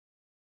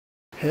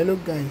Hello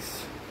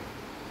guys,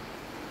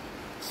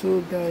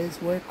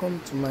 welcome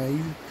to my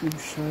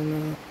YouTube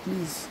channel.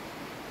 Please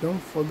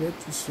don't forget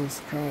to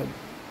subscribe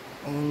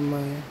on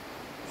my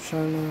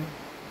channel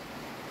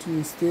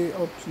to stay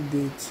up to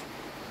date.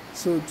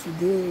 So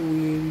today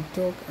we will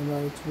talk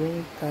about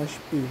One Cash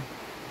Pay.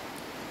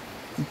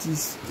 It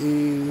is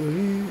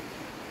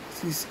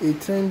a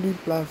trendy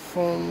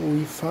platform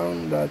we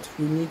found that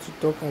we need to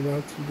talk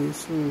about today,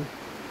 so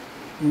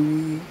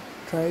we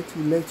try to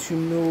let you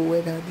know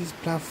whether this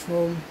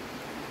platform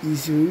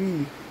is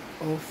real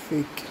or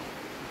fake.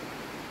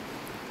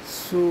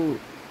 So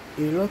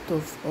a lot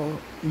of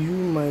you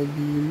might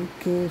be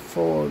looking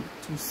forward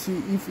to see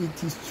if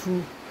it is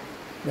true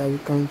that we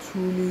can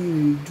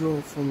truly withdraw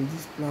from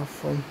this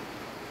platform,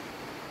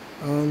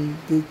 and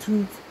the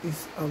truth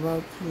is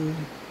about to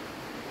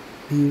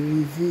be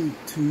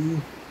revealed to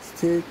you.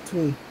 Stay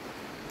tuned.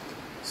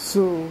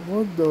 So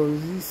what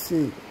does this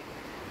say?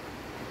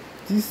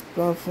 This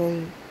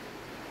platform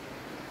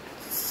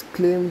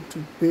claim to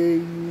pay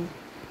you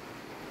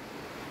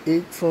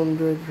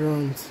 800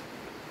 rands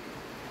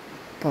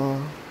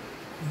per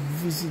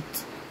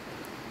visit.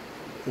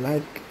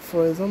 Like,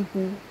 for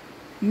example,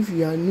 if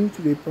you are new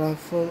to the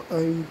platform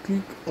and you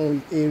click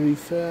on a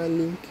referral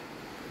link,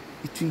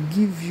 it will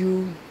give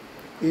you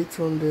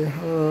 800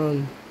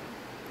 rand.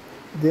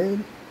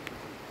 Then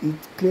it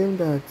claims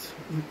that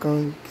you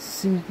can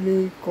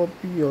simply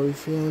copy your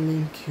referral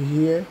link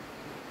here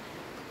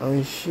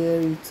and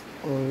share it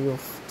on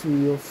to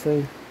your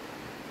friend.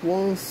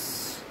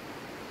 Once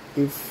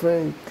a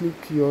friend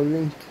click your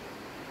link,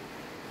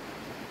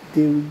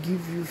 they will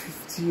give you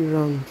 50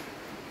 rand.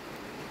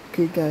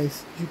 Okay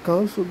guys, you can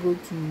also go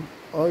to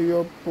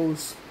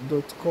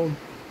Lodpost.com,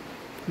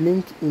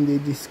 link in the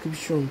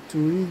description, to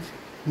read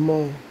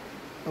more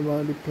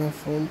about the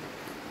platform,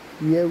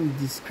 where we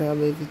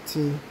describe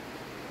everything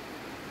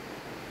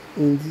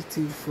in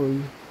detail for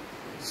you.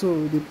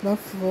 So the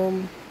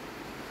platform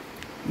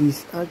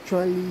is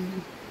actually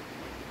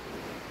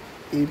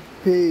a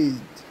paid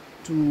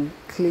to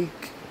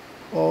click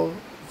or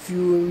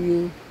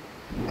viewing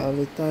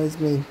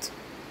advertisement,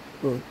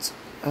 but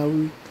I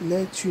will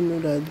let you know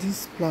that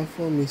this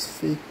platform is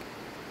fake.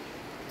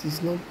 It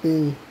is not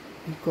paying,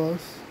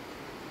 because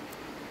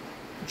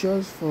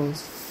just for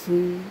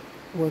free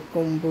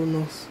welcome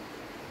bonus,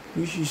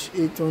 which is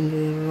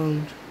 800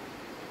 rand,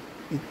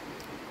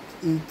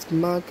 it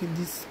marked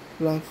this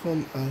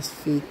platform as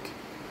fake.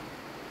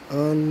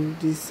 And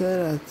they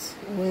said that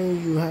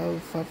when you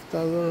have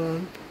 5,000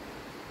 rand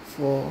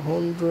for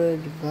 100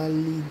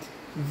 valid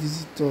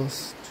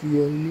visitors to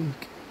your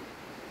link,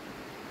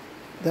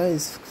 that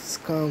is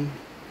scam.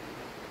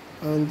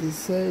 And they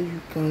said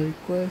you can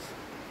request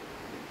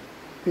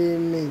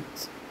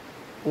payment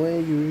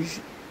when you reach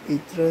a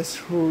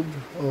threshold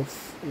of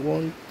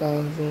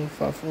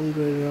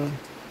 1,500 rand.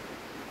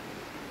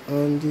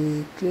 And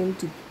they claim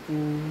to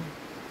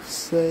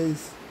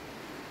process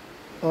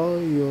all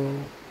your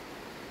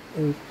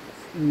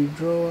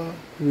withdrawal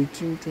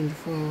within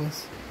 24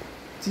 hours.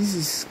 This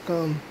is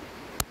scam.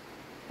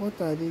 What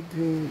are they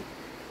doing?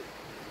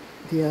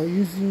 They are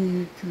using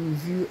you to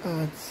view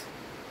ads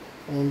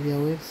on their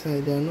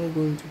website. They are not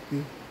going to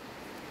pay.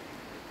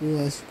 So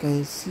as you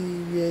can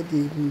see where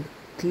they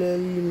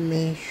clearly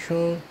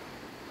mention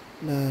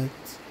that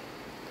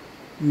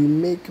you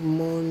make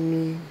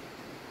money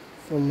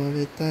from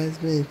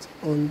advertisement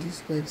on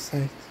this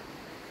website.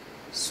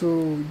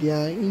 So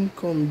their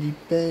income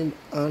depends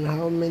on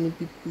how many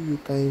people you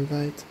can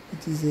invite.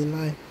 It is a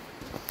lie.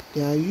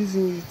 They are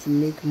using you to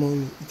make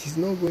money. It is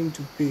not going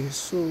to pay.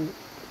 So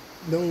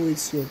don't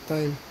waste your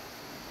time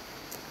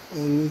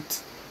on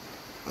it.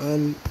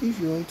 And if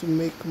you want to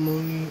make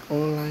money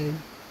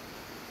online,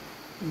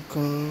 you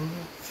can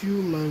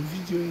view my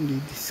video in the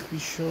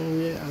description,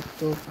 where I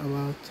talk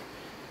about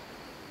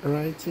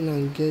writing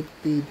and get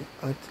paid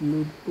at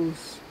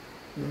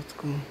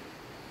Lodpost.com.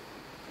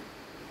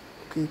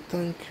 Okay,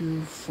 thank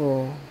you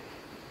for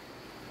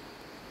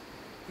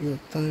your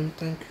time.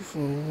 Thank you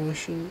for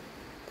watching,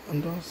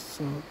 and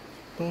also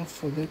don't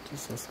forget to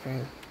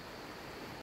subscribe.